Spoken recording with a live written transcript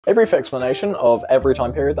A brief explanation of every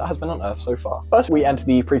time period that has been on Earth so far. First, we enter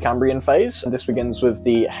the Precambrian phase, and this begins with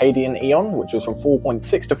the Hadean Eon, which was from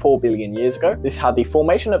 4.6 to 4 billion years ago. This had the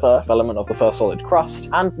formation of Earth, development of the first solid crust,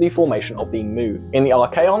 and the formation of the Moon. In the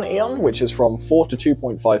Archean Eon, which is from 4 to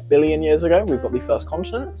 2.5 billion years ago, we've got the first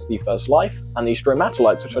continents, the first life, and the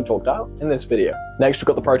stromatolites, which I talked about in this video. Next, we've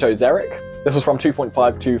got the Proterozoic. This was from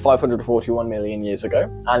 2.5 to 541 million years ago,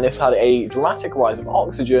 and this had a dramatic rise of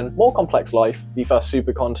oxygen, more complex life, the first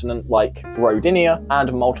supercontinent like Rodinia, and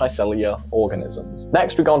multicellular organisms.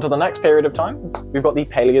 Next, we go on to the next period of time. We've got the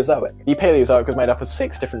Paleozoic. The Paleozoic was made up of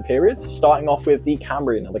 6 different periods, starting off with the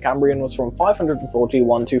Cambrian. Now, the Cambrian was from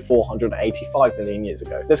 541 to 485 million years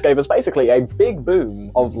ago. This gave us basically a big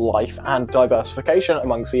boom of life and diversification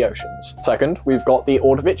amongst the oceans. Second, we've got the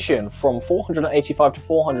Ordovician from 485 to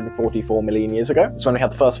 444 million years ago. It's when we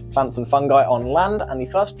had the first plants and fungi on land and the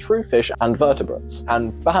first true fish and vertebrates.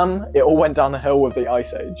 And bam, it all went down the hill with the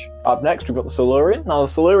Ice Age. Up next, we've got the Silurian. Now, the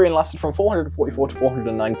Silurian lasted from 444 to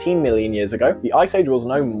 419 million years ago. The Ice Age was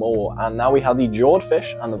no more, and now we have the jawed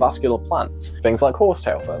fish and the vascular plants, things like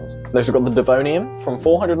horsetail ferns. Next, we've got the Devonian from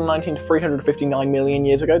 419 to 359 million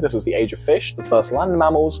years ago. This was the age of fish, the first land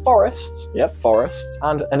mammals, forests,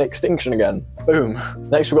 and an extinction again. Boom.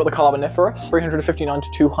 Next, we've got the Carboniferous, 359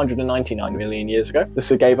 to 299 million years ago.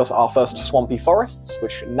 This gave us our first swampy forests,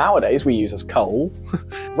 which nowadays we use as coal,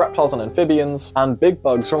 reptiles and amphibians, and big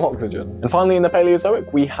bugs from oxygen. And finally, in the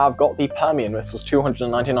Paleozoic, we have got the Permian. This was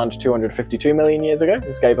 299 to 252 million years ago.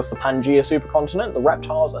 This gave us the Pangaea supercontinent, the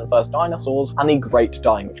reptiles and first dinosaurs, and the Great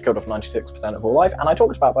Dying, which killed off 96% of all life, and I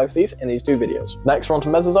talked about both of these in these 2 videos. Next, we're on to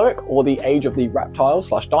Mesozoic, or the age of the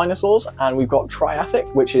reptiles / dinosaurs, and we've got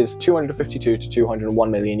Triassic, which is 252 to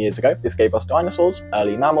 201 million years ago. This gave us dinosaurs,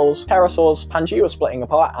 early mammals, pterosaurs, Pangaea was splitting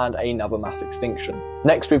apart, and another mass extinction.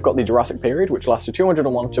 Next, we've got the Jurassic period, which lasted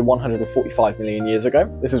 201 to 145 million years ago.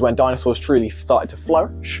 This is when dinosaurs truly started to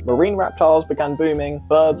flourish, marine reptiles began booming,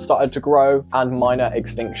 birds started to grow, and minor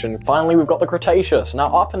extinction. Finally, we've got the Cretaceous. Now,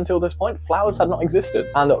 up until this point, flowers had not existed,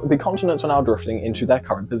 and the continents were now drifting into their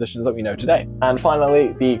current positions that we know today. And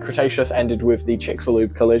finally, the Cretaceous ended with the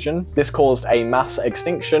Chicxulub collision. This caused a mass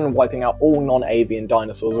extinction, wiping out all non-avian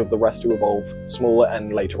dinosaurs, with the rest to evolve smaller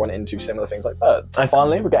and later on into similar things like birds. And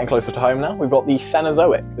finally, we're getting closer to home now, we've got the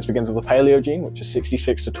Cenozoic. This begins with the Paleogene, which is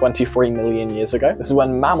 66 to 23 million years ago. This is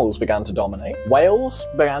when mammals began to dominate, whales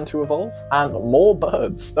began to evolve, and more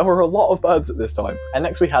birds. There were a lot of birds at this time. And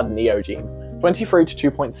next we had Neogene, 23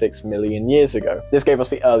 to 2.6 million years ago. This gave us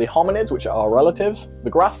the early hominids, which are our relatives. The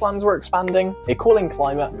grasslands were expanding, a cooling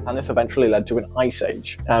climate, and this eventually led to an ice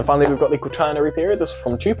age. And finally, we've got the Quaternary period. This is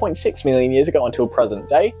from 2.6 million years ago until present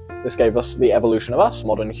day. This gave us the evolution of us,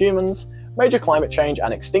 modern humans, major climate change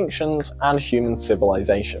and extinctions, and human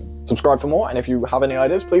civilization. Subscribe for more, and if you have any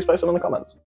ideas, please post them in the comments.